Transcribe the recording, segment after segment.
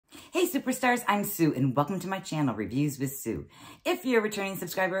Hey superstars, I'm Sue and welcome to my channel, Reviews with Sue. If you're a returning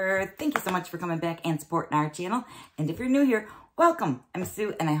subscriber, thank you so much for coming back and supporting our channel. And if you're new here, welcome. I'm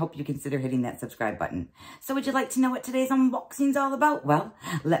Sue and I hope you consider hitting that subscribe button. So would you like to know what today's unboxing is all about? Well,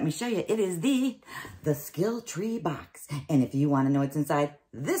 let me show you. It is the Skilltree box. And if you want to know what's inside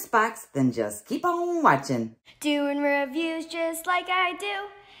this box, then just keep on watching. Doing reviews just like I do.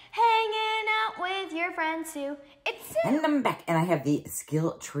 Hanging out with your friends too. It's Sue. And I'm back and I have the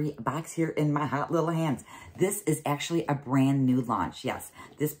Skilltree box here in my hot little hands. This is actually a brand new launch. Yes,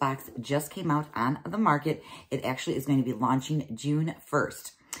 this box just came out on the market. It actually is going to be launching June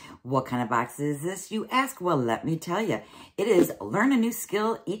 1st. What kind of box is this, you ask? Well, let me tell you. It is learn a new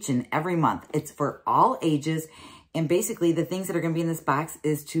skill each and every month. It's for all ages. And basically the things that are going to be in this box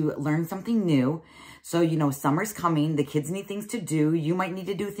is to learn something new. So, you know, summer's coming. The kids need things to do. You might need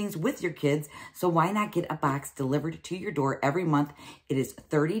to do things with your kids. So why not get a box delivered to your door every month? It is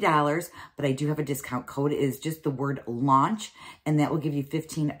 $30, but I do have a discount code. It is just the word launch, and that will give you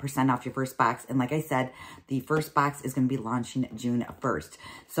 15% off your first box. And like I said, the first box is going to be launching June 1st.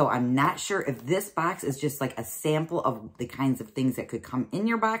 So I'm not sure if this box is just like a sample of the kinds of things that could come in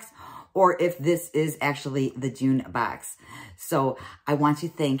your box, or if this is actually the June box. So I want to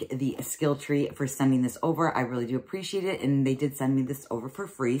thank the Skilltree for sending this over. I really do appreciate it. And they did send me this over for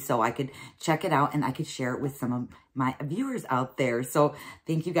free so I could check it out and I could share it with some of my viewers out there. So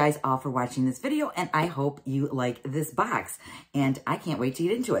thank you guys all for watching this video and I hope you like this box. And I can't wait to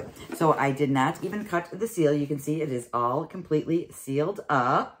get into it. So I did not even cut the seal. You can see it is all completely sealed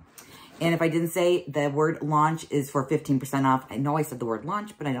up. And if I didn't say the word launch is for 15% off, I know I said the word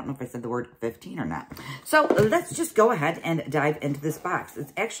launch, but I don't know if I said the word 15 or not. So let's just go ahead and dive into this box.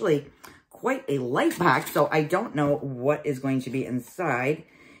 It's actually quite a light box, so I don't know what is going to be inside.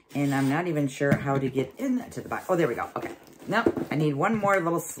 And I'm not even sure how to get into the box. Oh, there we go. Okay. Nope. I need one more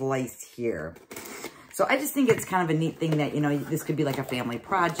little slice here. So I just think it's kind of a neat thing that, you know, this could be like a family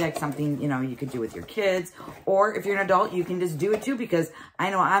project, something, you know, you could do with your kids. Or if you're an adult, you can just do it too, because I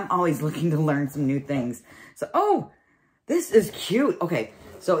know I'm always looking to learn some new things. So, oh, this is cute. Okay,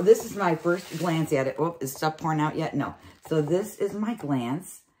 so this is my first glance at it. Oh, is stuff pouring out yet? No. So this is my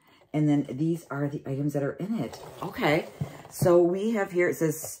glance. And then these are the items that are in it. Okay, so we have here, it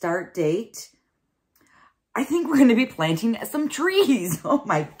says start date. I think we're going to be planting some trees. Oh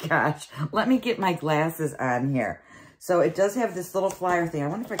my gosh. Let me get my glasses on here. So it does have this little flyer thing. I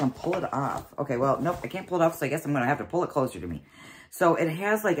wonder if I can pull it off. Okay, well, nope, I can't pull it off, so I guess I'm going to have to pull it closer to me. So it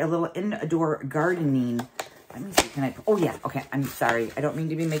has like a little indoor gardening. Let me see, can I, oh yeah, okay, I'm sorry. I don't mean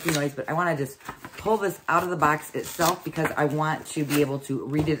to be making noise, but I want to just pull this out of the box itself because I want to be able to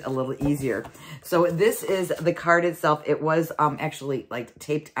read it a little easier. So this is the card itself. It was actually like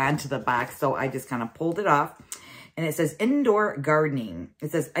taped onto the box, so I just kind of pulled it off. And it says indoor gardening.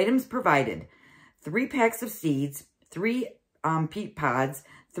 It says items provided: 3 packs of seeds, 3 peat pods,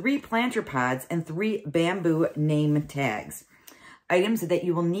 3 planter pods, and 3 bamboo name tags. Items that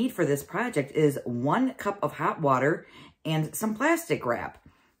you will need for this project is 1 cup of hot water and some plastic wrap.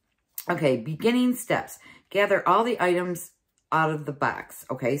 Okay, beginning steps. Gather all the items out of the box.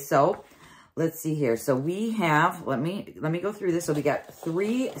 Okay, so let's see here. So we have, let me go through this. So we got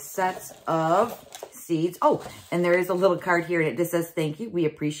 3 sets of seeds. Oh, and there is a little card here and it just says, thank you. We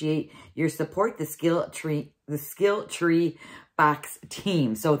appreciate your support, the Skilltree box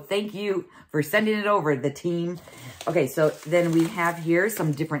team. So thank you for sending it over, the team. Okay, so then we have here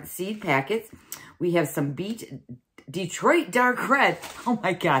some different seed packets. We have some Detroit dark red. Oh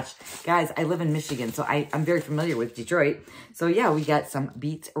my gosh. Guys, I live in Michigan, so I'm very familiar with Detroit. So yeah, we got some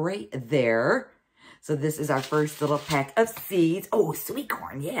beets right there. So this is our first little pack of seeds. Oh, sweet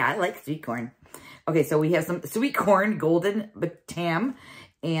corn. Yeah, I like sweet corn. Okay, so we have some sweet corn, golden batam.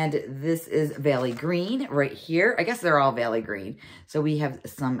 And this is Valley Green right here. I guess they're all Valley Green. So we have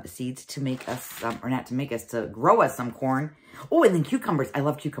some seeds to make us, or not to make us, to grow us some corn. Oh, and then cucumbers. I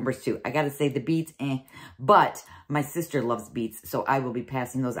love cucumbers too. I got to say the beets, but my sister loves beets. So I will be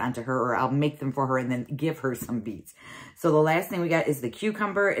passing those on to her, or I'll make them for her and then give her some beets. So the last thing we got is the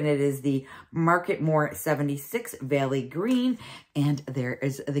cucumber, and it is the Market More 76 Valley Green. And there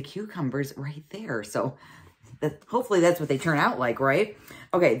is the cucumbers right there. So hopefully that's what they turn out like, right?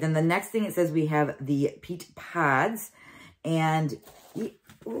 Okay, then the next thing it says we have the peat pods. And,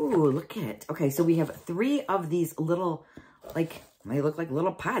 ooh, look at it. Okay, so we have 3 of these little, like, they look like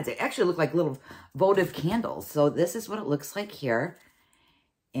little pods. They actually look like little votive candles. So this is what it looks like here.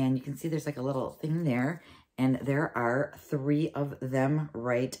 And you can see there's like a little thing there. And there are 3 of them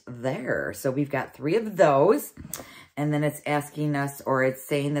right there. So we've got 3 of those. And then it's asking us, or it's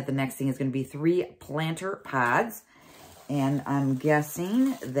saying that the next thing is going to be 3 planter pods. And I'm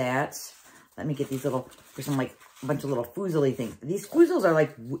guessing that, let me get these little, for some like a bunch of little foozly things. These foozles are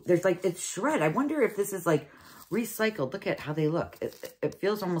like, there's like, it's shred. I wonder if this is like recycled. Look at how they look. It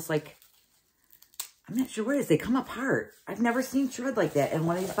feels almost like, I'm not sure what it is. They come apart. I've never seen shred like that in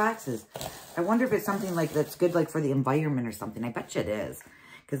one of these boxes. I wonder if it's something like that's good like for the environment or something. I bet you it is.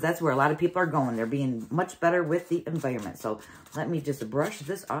 Because that's where a lot of people are going. They're being much better with the environment. So let me just brush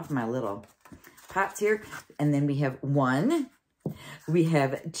this off my little pots here. And then we have 1. We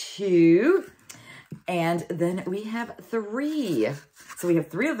have 2. And then we have 3. So we have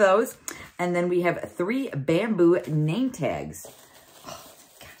 3 of those. And then we have 3 bamboo name tags. Oh,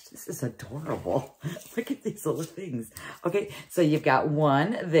 gosh, this is adorable. Look at these little things. Okay, so you've got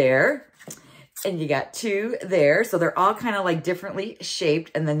 1 there. And you got 2 there. So they're all kind of like differently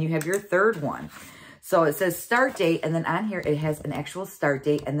shaped. And then you have your 3rd one. So it says start date. And then on here, it has an actual start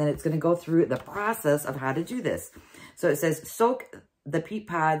date. And then it's going to go through the process of how to do this. So it says soak the peat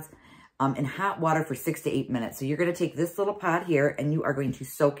pods in hot water for 6 to 8 minutes. So you're going to take this little pod here and you are going to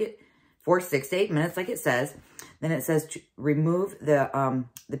soak it for 6 to 8 minutes like it says. Then it says to remove the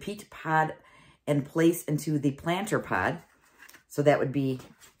peat pod and place into the planter pod. So that would be,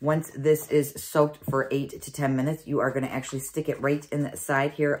 once this is soaked for 8 to 10 minutes, you are going to actually stick it right in the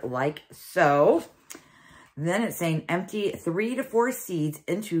side here like so. Then it's saying empty 3 to 4 seeds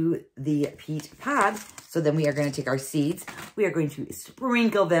into the peat pod. So then we are going to take our seeds. We are going to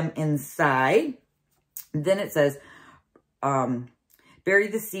sprinkle them inside. Then it says bury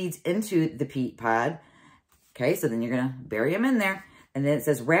the seeds into the peat pod. Okay, so then you're going to bury them in there. And then it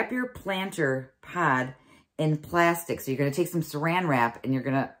says wrap your planter pod in plastic. So you're going to take some saran wrap and you're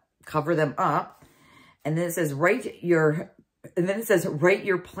going to cover them up. And then it says write your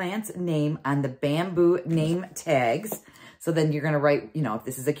plant's name on the bamboo name tags. So then you're going to write, you know, if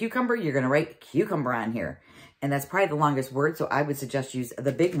this is a cucumber, you're going to write cucumber on here. And that's probably the longest word. So I would suggest use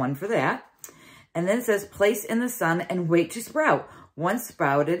the big one for that. And then it says place in the sun and wait to sprout. Once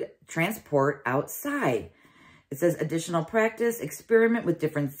sprouted, transport outside. It says additional practice, experiment with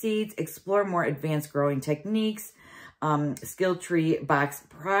different seeds, explore more advanced growing techniques, skilltreebox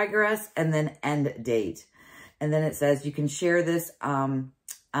progress, and then end date. And then it says you can share this on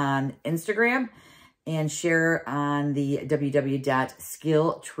Instagram and share on the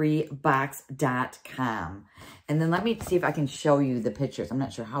www.skilltreebox.com. And then let me see if I can show you the pictures. I'm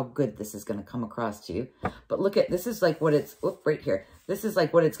not sure how good this is going to come across to you. But look at, this is like what it's, right here. This is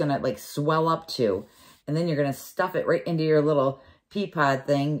like what it's going to like swell up to. And then you're going to stuff it right into your little pea pod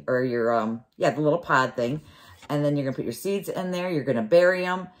thing, or your, the little pod thing. And then you're going to put your seeds in there. You're going to bury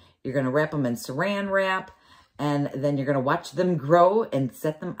them. You're going to wrap them in saran wrap. And then you're going to watch them grow and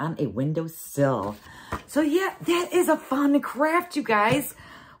set them on a windowsill. So yeah, that is a fun craft, you guys.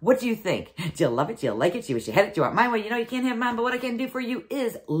 What do you think? Do you love it? Do you like it? Do you wish you had it? Do you want my way? You know you can't have mine, but what I can do for you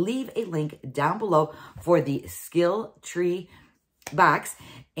is leave a link down below for the Skilltree box.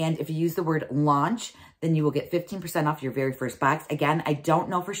 And if you use the word launch, then you will get 15% off your very first box. Again, I don't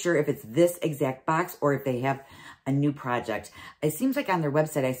know for sure if it's this exact box or if they have a new project. It seems like on their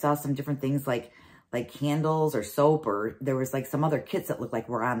website, I saw some different things like candles or soap, or there was like some other kits that looked like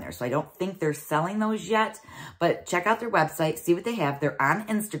were on there. So I don't think they're selling those yet, but check out their website, see what they have. They're on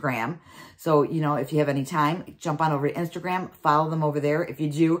Instagram. So, you know, if you have any time, jump on over to Instagram, follow them over there. If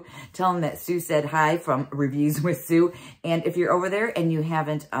you do, tell them that Sue said hi from Reviews with Sue. And if you're over there and you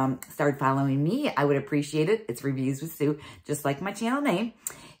haven't started following me, I would appreciate it. It's Reviews with Sue, just like my channel name.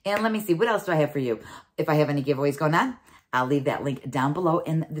 And let me see, what else do I have for you? If I have any giveaways going on, I'll leave that link down below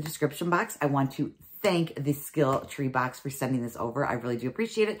in the description box. I want to thank the Skilltree box for sending this over. I really do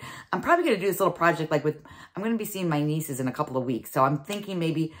appreciate it. I'm probably going to do this little project I'm going to be seeing my nieces in a couple of weeks. So I'm thinking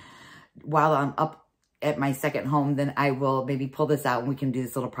maybe while I'm up at my second home, then I will maybe pull this out and we can do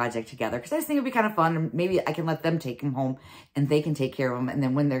this little project together. Because I just think it'd be kind of fun. And maybe I can let them take them home and they can take care of them. And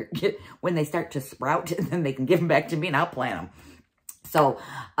then when they start to sprout, then they can give them back to me and I'll plant them. So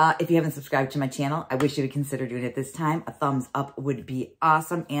if you haven't subscribed to my channel, I wish you would consider doing it this time. A thumbs up would be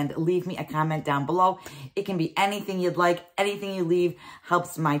awesome. And leave me a comment down below. It can be anything you'd like. Anything you leave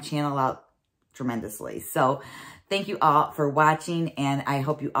helps my channel out tremendously. So thank you all for watching. And I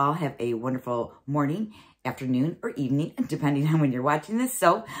hope you all have a wonderful morning, afternoon, or evening, depending on when you're watching this.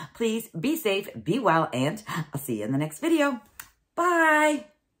 So please be safe, be well, and I'll see you in the next video. Bye.